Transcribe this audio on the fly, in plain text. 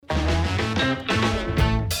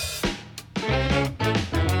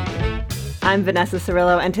I'm Vanessa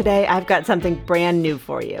Cirillo, and today I've got something brand new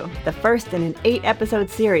for you. The first in an 8-episode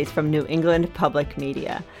series from New England Public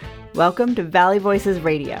Media. Welcome to Valley Voices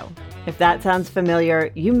Radio. If that sounds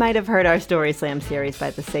familiar, you might have heard our Story Slam series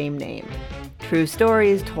by the same name. True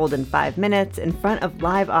stories told in 5 minutes in front of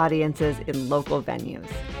live audiences in local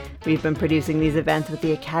venues. We've been producing these events with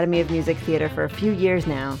the Academy of Music Theater for a few years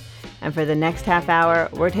now, and for the next half hour,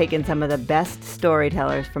 we're taking some of the best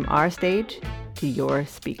storytellers from our stage to your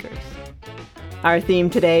speakers. Our theme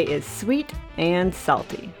today is sweet and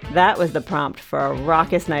salty. That was the prompt for a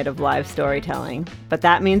raucous night of live storytelling. But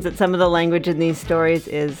that means that some of the language in these stories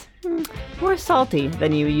is more salty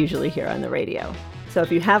than you usually hear on the radio. So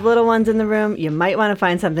if you have little ones in the room, you might want to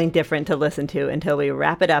find something different to listen to until we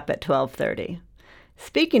wrap it up at 12:30.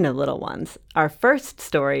 Speaking of little ones, our first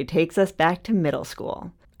story takes us back to middle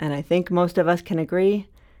school. And I think most of us can agree,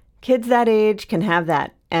 kids that age can have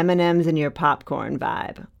that M&Ms in your popcorn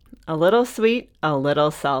vibe. A little sweet, a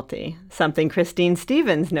little salty. Something Christine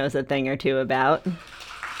Stevens knows a thing or two about.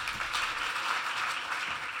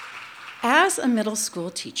 As a middle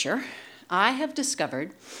school teacher, I have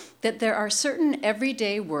discovered that there are certain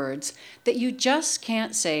everyday words that you just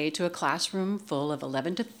can't say to a classroom full of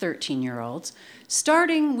 11 to 13-year-olds,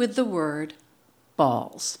 starting with the word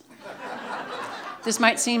balls. This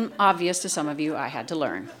might seem obvious to some of you. I had to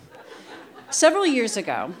learn. Several years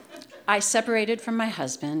ago, I separated from my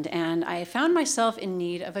husband, and I found myself in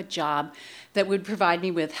need of a job that would provide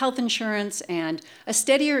me with health insurance and a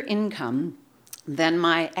steadier income than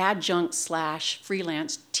my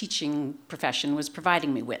adjunct/freelance teaching profession was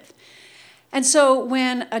providing me with. And so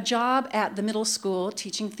when a job at the middle school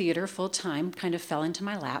teaching theater full-time kind of fell into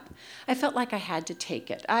my lap, I felt like I had to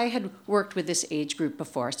take it. I had worked with this age group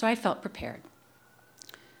before, so I felt prepared.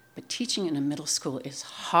 But teaching in a middle school is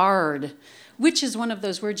hard, which is one of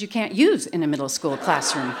those words you can't use in a middle school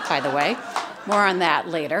classroom, by the way. More on that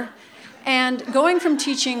later. And going from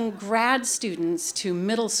teaching grad students to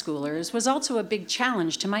middle schoolers was also a big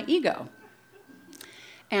challenge to my ego.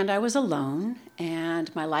 And I was alone,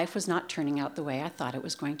 and my life was not turning out the way I thought it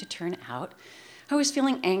was going to turn out. I was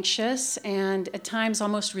feeling anxious and at times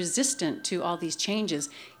almost resistant to all these changes,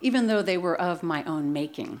 even though they were of my own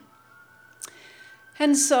making.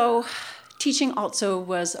 And so teaching also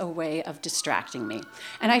was a way of distracting me.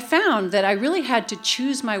 And I found that I really had to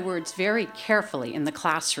choose my words very carefully in the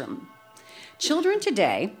classroom. Children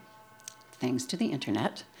today, thanks to the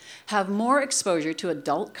internet, have more exposure to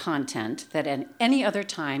adult content than at any other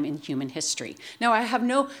time in human history. Now, I have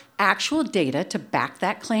no actual data to back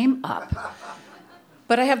that claim up,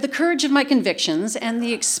 but I have the courage of my convictions and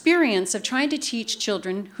the experience of trying to teach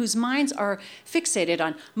children whose minds are fixated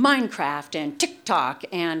on Minecraft and TikTok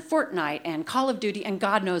and Fortnite and Call of Duty and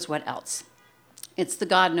God knows what else. It's the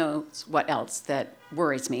God knows what else that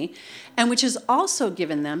worries me, and which has also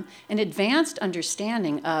given them an advanced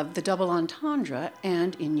understanding of the double entendre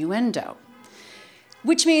and innuendo.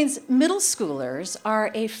 Which means middle schoolers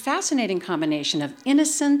are a fascinating combination of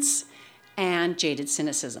innocence and jaded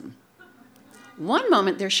cynicism. One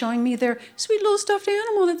moment they're showing me their sweet little stuffed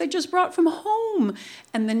animal that they just brought from home,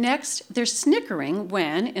 and the next they're snickering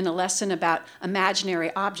when, in a lesson about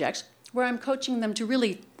imaginary objects, where I'm coaching them to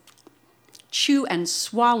really chew and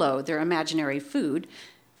swallow their imaginary food.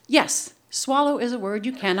 Yes, swallow is a word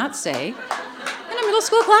you cannot say in a middle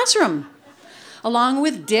school classroom. Along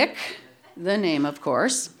with dick, the name of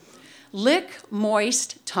course, lick,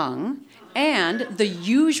 moist tongue, and the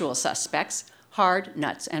usual suspects, hard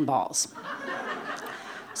nuts and balls.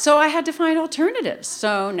 So I had to find alternatives.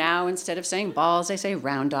 So now instead of saying balls, I say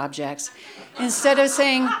round objects. Instead of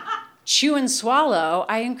saying chew and swallow,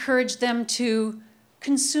 I encourage them to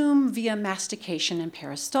consume via mastication and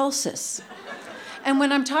peristalsis. And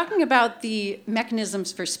when I'm talking about the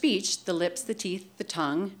mechanisms for speech, the lips, the teeth, the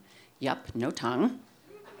tongue, no tongue,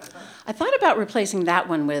 I thought about replacing that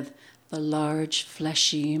one with the large,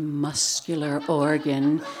 fleshy, muscular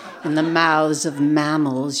organ in the mouths of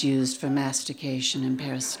mammals used for mastication and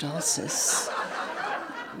peristalsis.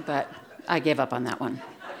 But I gave up on that one.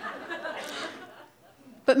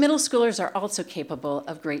 But middle schoolers are also capable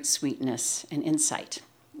of great sweetness and insight.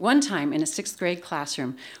 One time in a 6th grade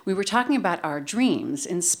classroom, we were talking about our dreams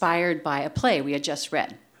inspired by a play we had just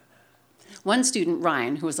read. One student,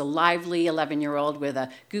 Ryan, who was a lively 11-year-old with a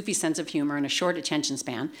goofy sense of humor and a short attention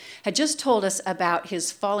span, had just told us about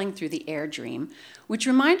his falling through the air dream, which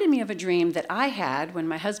reminded me of a dream that I had when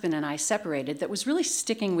my husband and I separated that was really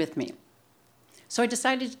sticking with me. So I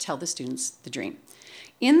decided to tell the students the dream.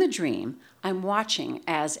 In the dream, I'm watching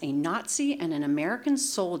as a Nazi and an American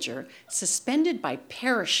soldier, suspended by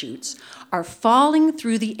parachutes, are falling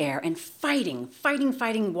through the air and fighting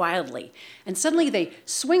wildly. And suddenly they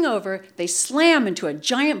swing over, they slam into a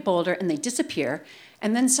giant boulder, and they disappear.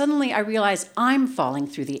 And then suddenly I realize I'm falling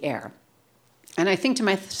through the air. And I think to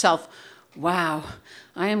myself, wow,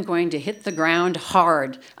 I am going to hit the ground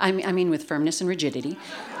hard. I mean with firmness and rigidity.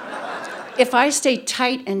 If I stay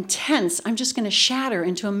tight and tense, I'm just going to shatter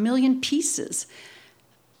into a million pieces.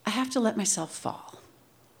 I have to let myself fall.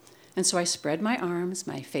 And so I spread my arms,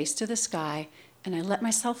 my face to the sky, and I let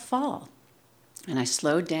myself fall. And I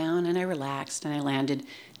slowed down and I relaxed and I landed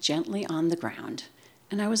gently on the ground.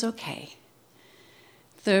 And I was okay.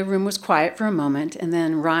 The room was quiet for a moment, and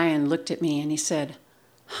then Ryan looked at me and he said,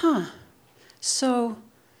 so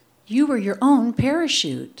you were your own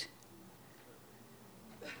parachute.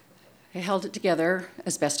 I held it together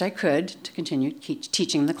as best I could to continue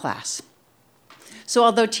teaching the class. So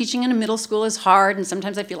although teaching in a middle school is hard, and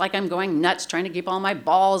sometimes I feel like I'm going nuts trying to keep all my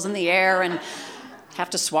balls in the air and have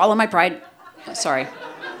to swallow my pride. Sorry.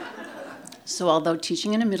 So although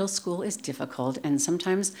teaching in a middle school is difficult, and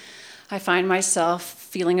sometimes I find myself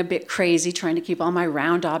feeling a bit crazy trying to keep all my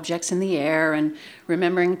round objects in the air and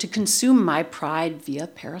remembering to consume my pride via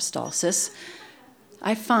peristalsis,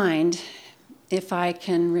 I find if I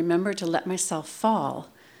can remember to let myself fall,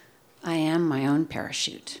 I am my own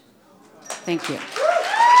parachute. Thank you.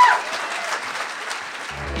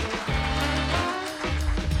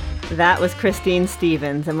 That was Christine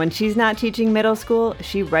Stevens, and when she's not teaching middle school,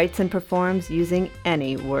 she writes and performs using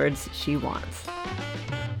any words she wants.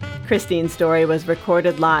 Christine's story was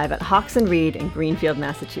recorded live at Hawks and Reed in Greenfield,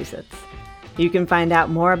 Massachusetts. You can find out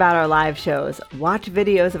more about our live shows, watch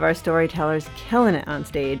videos of our storytellers killing it on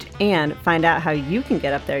stage, and find out how you can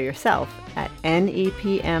get up there yourself at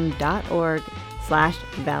nepm.org/Valley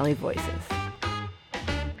Voices.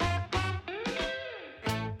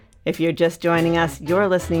 If you're just joining us, you're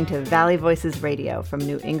listening to Valley Voices Radio from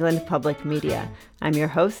New England Public Media. I'm your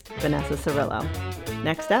host, Vanessa Cirillo.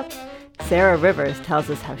 Next up, Sarah Rivers tells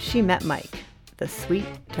us how she met Mike, the sweet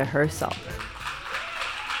to her salt.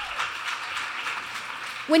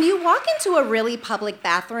 When you walk into a really public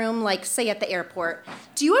bathroom, like say at the airport,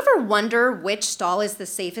 do you ever wonder which stall is the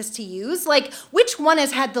safest to use? Like which one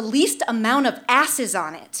has had the least amount of asses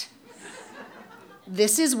on it?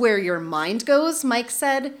 This is where your mind goes, Mike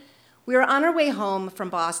said. We were on our way home from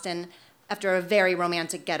Boston after a very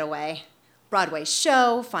romantic getaway. Broadway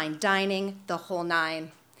show, fine dining, the whole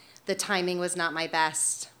nine. The timing was not my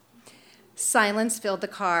best. Silence filled the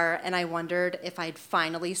car, and I wondered if I'd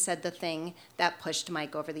finally said the thing that pushed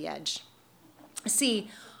Mike over the edge. See,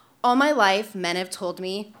 all my life, men have told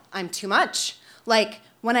me I'm too much. Like,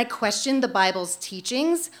 when I questioned the Bible's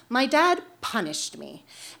teachings, my dad punished me.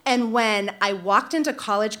 And when I walked into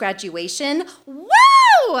college graduation,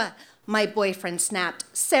 woo! My boyfriend snapped,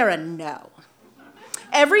 Sarah, no.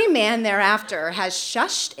 Every man thereafter has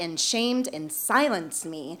shushed and shamed and silenced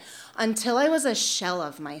me until I was a shell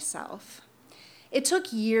of myself. It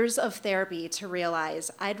took years of therapy to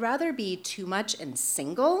realize I'd rather be too much and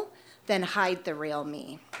single than hide the real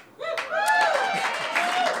me.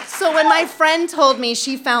 So when my friend told me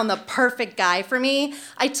she found the perfect guy for me,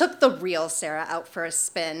 I took the real Sarah out for a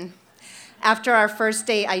spin. After our first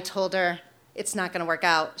date, I told her, it's not gonna work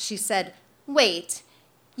out. She said, wait,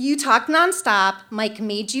 you talk nonstop, Mike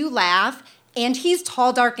made you laugh, and he's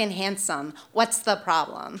tall, dark, and handsome. What's the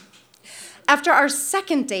problem? After our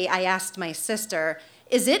second date, I asked my sister,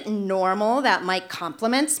 is it normal that Mike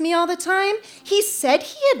compliments me all the time? He said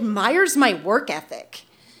he admires my work ethic.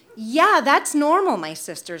 Yeah, that's normal, my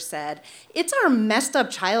sister said. It's our messed up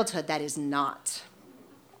childhood that is not.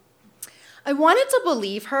 I wanted to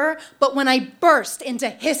believe her, but when I burst into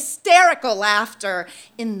hysterical laughter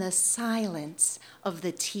in the silence of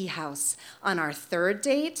the tea house on our third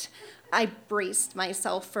date, I braced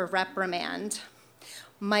myself for reprimand.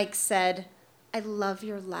 Mike said, I love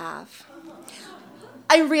your laugh.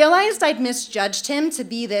 I realized I'd misjudged him to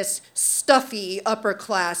be this stuffy,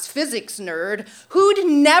 upper-class physics nerd who'd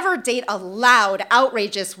never date a loud,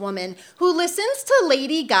 outrageous woman who listens to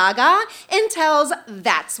Lady Gaga and tells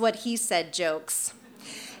that's what he said jokes.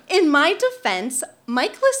 In my defense,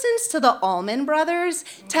 Mike listens to the Allman Brothers,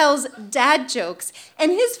 tells dad jokes,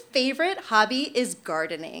 and his favorite hobby is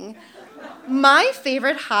gardening. My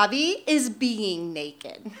favorite hobby is being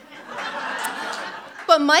naked.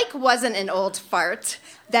 But Mike wasn't an old fart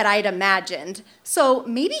that I'd imagined, so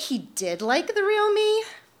maybe he did like the real me.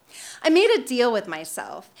 I made a deal with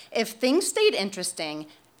myself. If things stayed interesting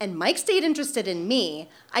and Mike stayed interested in me,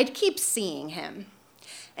 I'd keep seeing him.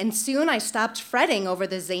 And soon I stopped fretting over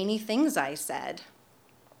the zany things I said.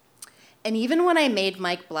 And even when I made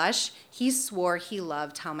Mike blush, he swore he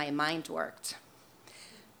loved how my mind worked.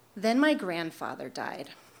 Then my grandfather died.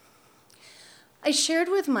 I shared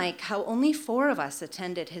with Mike how only 4 of us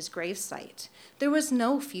attended his gravesite. There was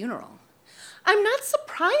no funeral. I'm not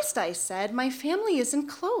surprised, I said. My family isn't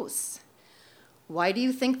close. Why do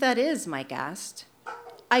you think that is? Mike asked.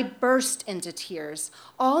 I burst into tears.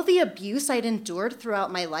 All the abuse I'd endured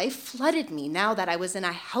throughout my life flooded me now that I was in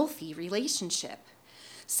a healthy relationship.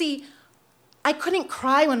 See, I couldn't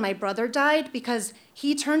cry when my brother died because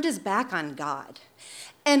he turned his back on God.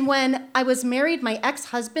 And when I was married, my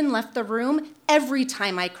ex-husband left the room every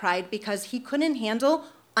time I cried because he couldn't handle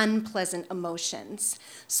unpleasant emotions.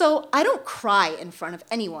 So I don't cry in front of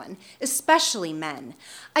anyone, especially men.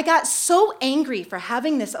 I got so angry for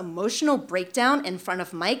having this emotional breakdown in front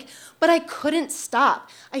of Mike, but I couldn't stop.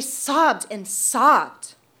 I sobbed and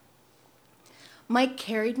sobbed. Mike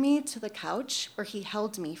carried me to the couch where he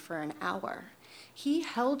held me for an hour. He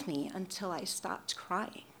held me until I stopped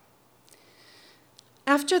crying.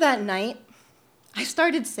 After that night, I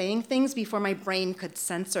started saying things before my brain could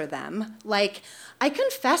censor them, like I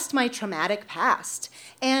confessed my traumatic past,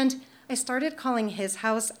 and I started calling his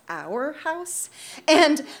house our house.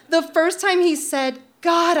 And the first time he said,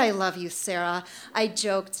 "God, I love you, Sarah," I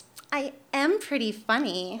joked, "I am pretty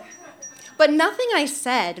funny." But nothing I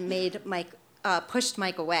said pushed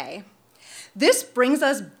Mike away. This brings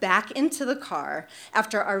us back into the car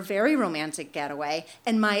after our very romantic getaway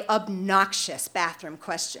and my obnoxious bathroom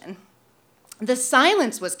question. The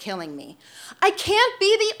silence was killing me. I can't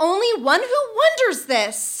be the only one who wonders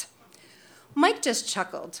this. Mike just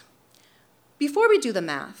chuckled. Before we do the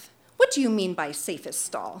math, what do you mean by safest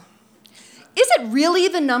stall? Is it really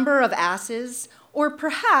the number of asses, or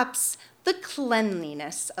perhaps the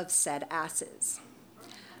cleanliness of said asses?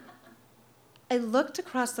 I looked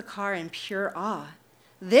across the car in pure awe.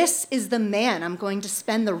 This is the man I'm going to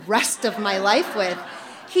spend the rest of my life with.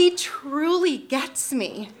 He truly gets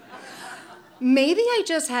me. Maybe I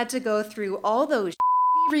just had to go through all those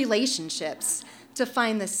relationships to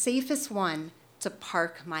find the safest one to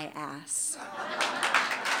park my ass.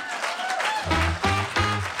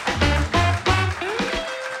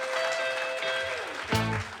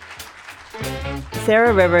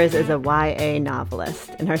 Sarah Rivers is a YA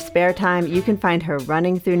novelist. In her spare time, you can find her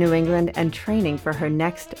running through New England and training for her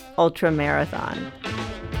next ultra marathon.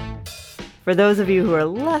 For those of you who are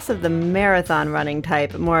less of the marathon running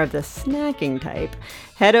type, more of the snacking type,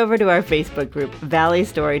 head over to our Facebook group, Valley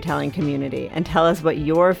Storytelling Community, and tell us what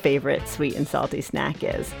your favorite sweet and salty snack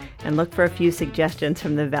is, and look for a few suggestions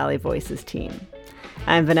from the Valley Voices team.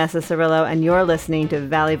 I'm Vanessa Cirillo, and you're listening to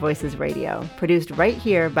Valley Voices Radio, produced right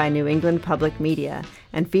here by New England Public Media,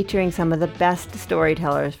 and featuring some of the best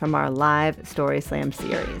storytellers from our live Story Slam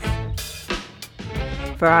series.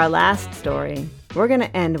 For our last story, we're going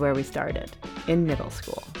to end where we started, in middle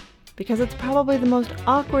school, because it's probably the most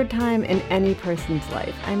awkward time in any person's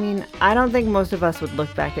life. I mean, I don't think most of us would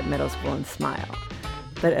look back at middle school and smile,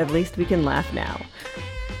 but at least we can laugh now.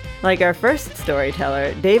 Like our first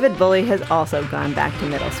storyteller, David Bully has also gone back to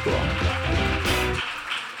middle school.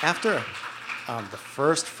 After the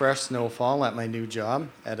first fresh snowfall at my new job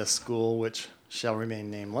at a school which shall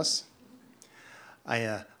remain nameless,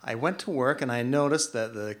 I went to work and I noticed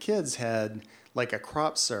that the kids had like a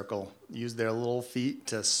crop circle, used their little feet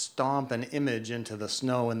to stomp an image into the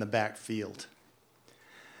snow in the back field.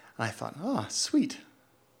 And I thought, oh, sweet.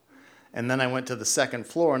 And then I went to the second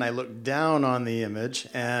floor and I looked down on the image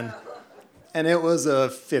and it was a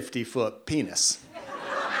 50-foot penis.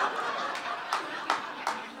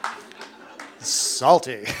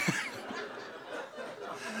 Salty.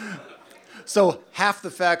 So half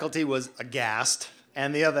the faculty was aghast,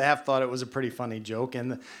 and the other half thought it was a pretty funny joke.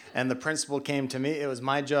 And the principal came to me. It was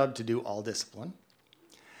my job to do all discipline.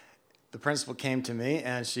 The principal came to me,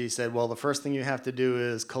 and she said, well, the first thing you have to do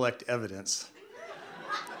is collect evidence.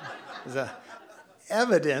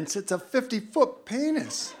 Evidence? It's a 50-foot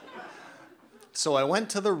penis. So I went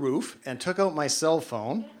to the roof and took out my cell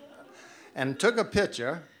phone and took a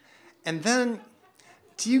picture. And then,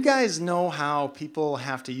 do you guys know how people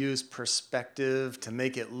have to use perspective to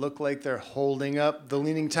make it look like they're holding up the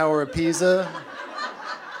Leaning Tower of Pisa?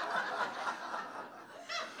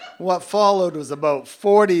 What followed was about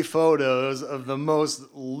 40 photos of the most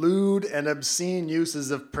lewd and obscene uses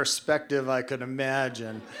of perspective I could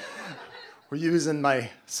imagine. We're using my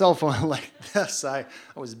cell phone like this. I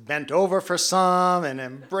was bent over for some and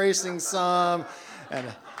embracing some, and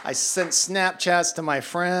I sent Snapchats to my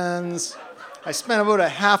friends. I spent about a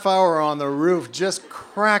half hour on the roof just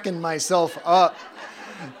cracking myself up.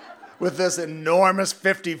 with this enormous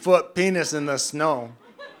 50-foot penis in the snow.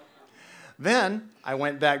 Then I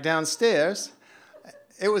went back downstairs.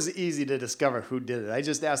 It was easy to discover who did it. I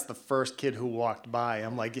just asked the first kid who walked by.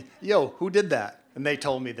 I'm like, yo, who did that? And they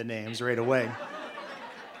told me the names right away.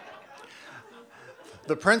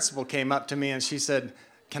 The principal came up to me and she said,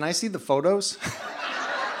 "Can I see the photos?"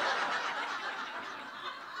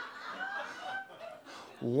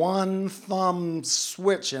 One thumb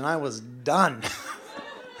switch and I was done.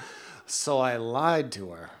 So I lied to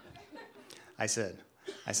her. I said,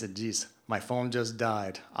 geez, my phone just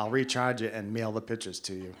died. I'll recharge it and mail the pictures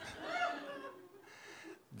to you.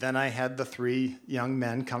 Then I had the 3 young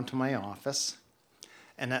men come to my office.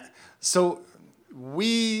 And so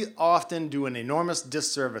we often do an enormous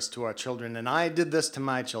disservice to our children, and I did this to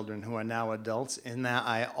my children who are now adults, in that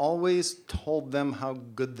I always told them how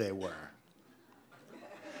good they were.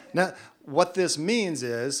 Now, what this means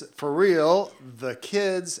is, for real, the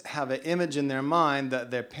kids have an image in their mind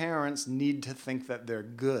that their parents need to think that they're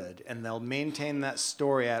good, and they'll maintain that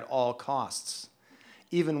story at all costs,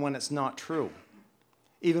 even when it's not true,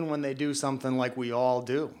 even when they do something like we all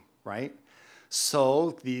do, right?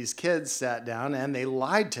 So these kids sat down and they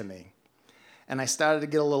lied to me. And I started to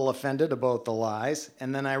get a little offended about the lies,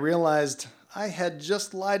 and then I realized I had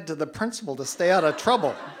just lied to the principal to stay out of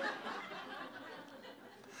trouble.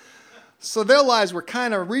 So their lies were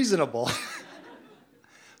kind of reasonable.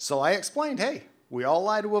 So I explained, hey, we all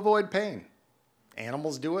lie to avoid pain.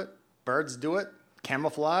 Animals do it, birds do it.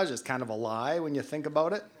 Camouflage is kind of a lie when you think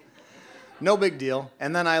about it. No big deal.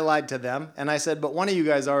 And then I lied to them, and I said, but one of you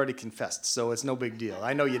guys already confessed, so it's no big deal.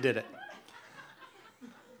 I know you did it.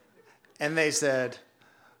 And they said,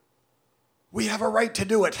 we have a right to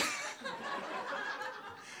do it.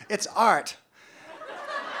 It's art.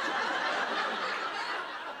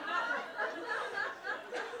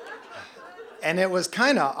 And it was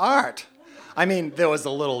kind of art. I mean, there was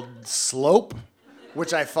a little slope,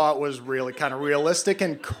 which I thought was really kind of realistic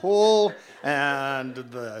and cool, and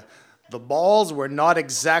the balls were not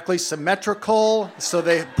exactly symmetrical, so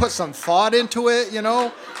they put some thought into it, you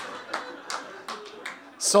know?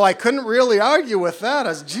 So I couldn't really argue with that. I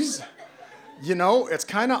was, geez, you know, it's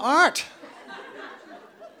kind of art.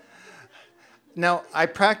 Now, I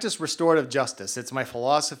practice restorative justice. It's my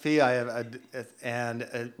philosophy.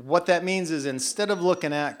 What that means is, instead of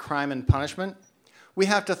looking at crime and punishment, we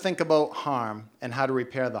have to think about harm and how to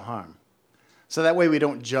repair the harm. So that way we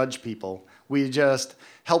don't judge people. We just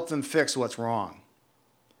help them fix what's wrong.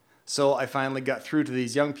 So I finally got through to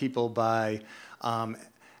these young people by, I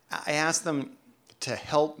asked them to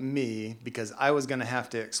help me because I was going to have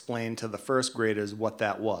to explain to the first graders what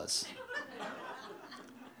that was.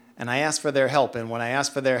 And I asked for their help, and when I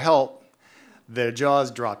asked for their help, their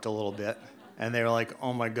jaws dropped a little bit, and they were like,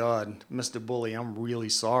 oh my God, Mr. Bully, I'm really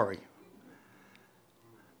sorry.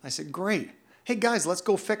 I said, great. Hey guys, let's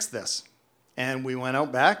go fix this. And we went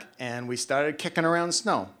out back, and we started kicking around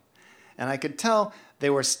snow. And I could tell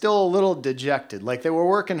they were still a little dejected, like they were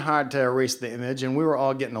working hard to erase the image, and we were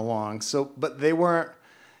all getting along. But they weren't,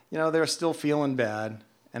 you know, they were still feeling bad.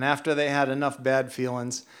 And after they had enough bad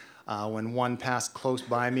feelings, when one passed close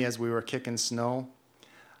by me as we were kicking snow,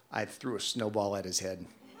 I threw a snowball at his head.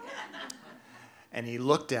 And he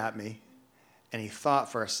looked at me, and he thought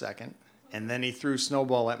for a second, and then he threw a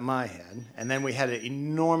snowball at my head, and then we had an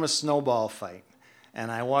enormous snowball fight. And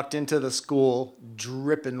I walked into the school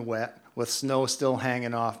dripping wet, with snow still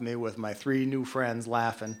hanging off me, with my 3 new friends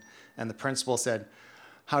laughing, and the principal said,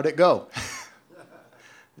 how'd it go?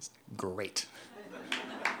 It's great.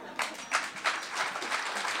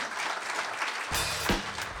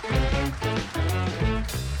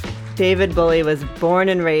 David Bully was born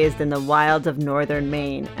and raised in the wilds of northern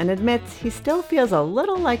Maine and admits he still feels a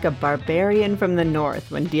little like a barbarian from the north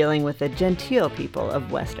when dealing with the genteel people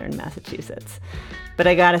of western Massachusetts. But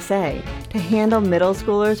I gotta say, to handle middle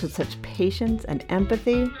schoolers with such patience and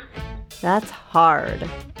empathy, that's hard.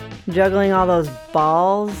 Juggling all those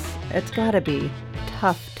balls, it's gotta be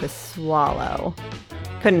tough to swallow.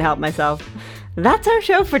 Couldn't help myself. That's our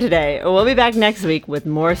show for today. We'll be back next week with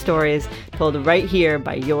more stories told right here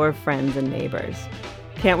by your friends and neighbors.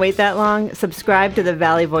 Can't wait that long? Subscribe to the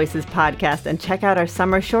Valley Voices podcast and check out our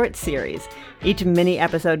summer short series. Each mini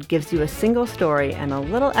episode gives you a single story and a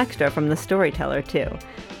little extra from the storyteller, too.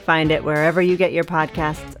 Find it wherever you get your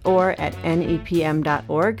podcasts or at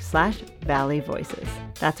nepm.org/Valley Voices.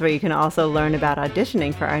 That's where you can also learn about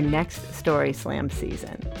auditioning for our next Story Slam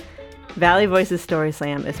season. Valley Voices Story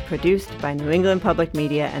Slam is produced by New England Public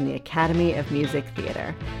Media and the Academy of Music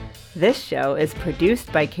Theater. This show is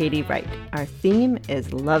produced by Katie Wright. Our theme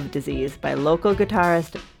is Love Disease by local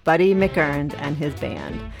guitarist Buddy McEarns and his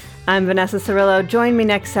band. I'm Vanessa Cirillo. Join me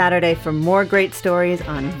next Saturday for more great stories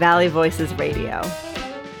on Valley Voices Radio.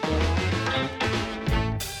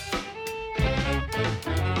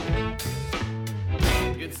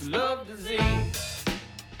 It's love disease.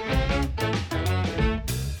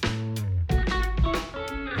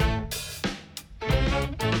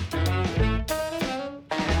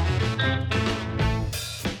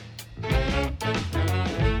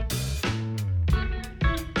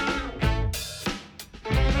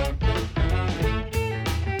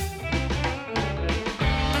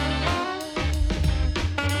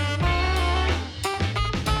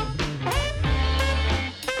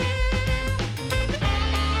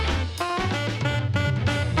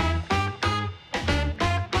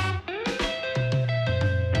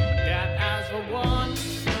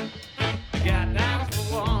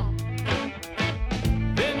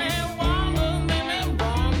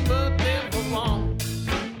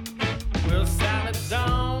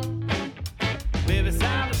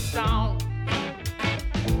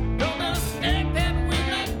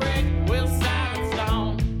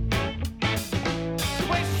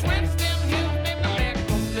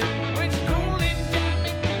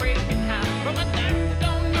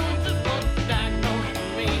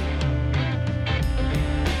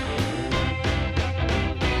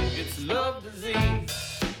 Love disease.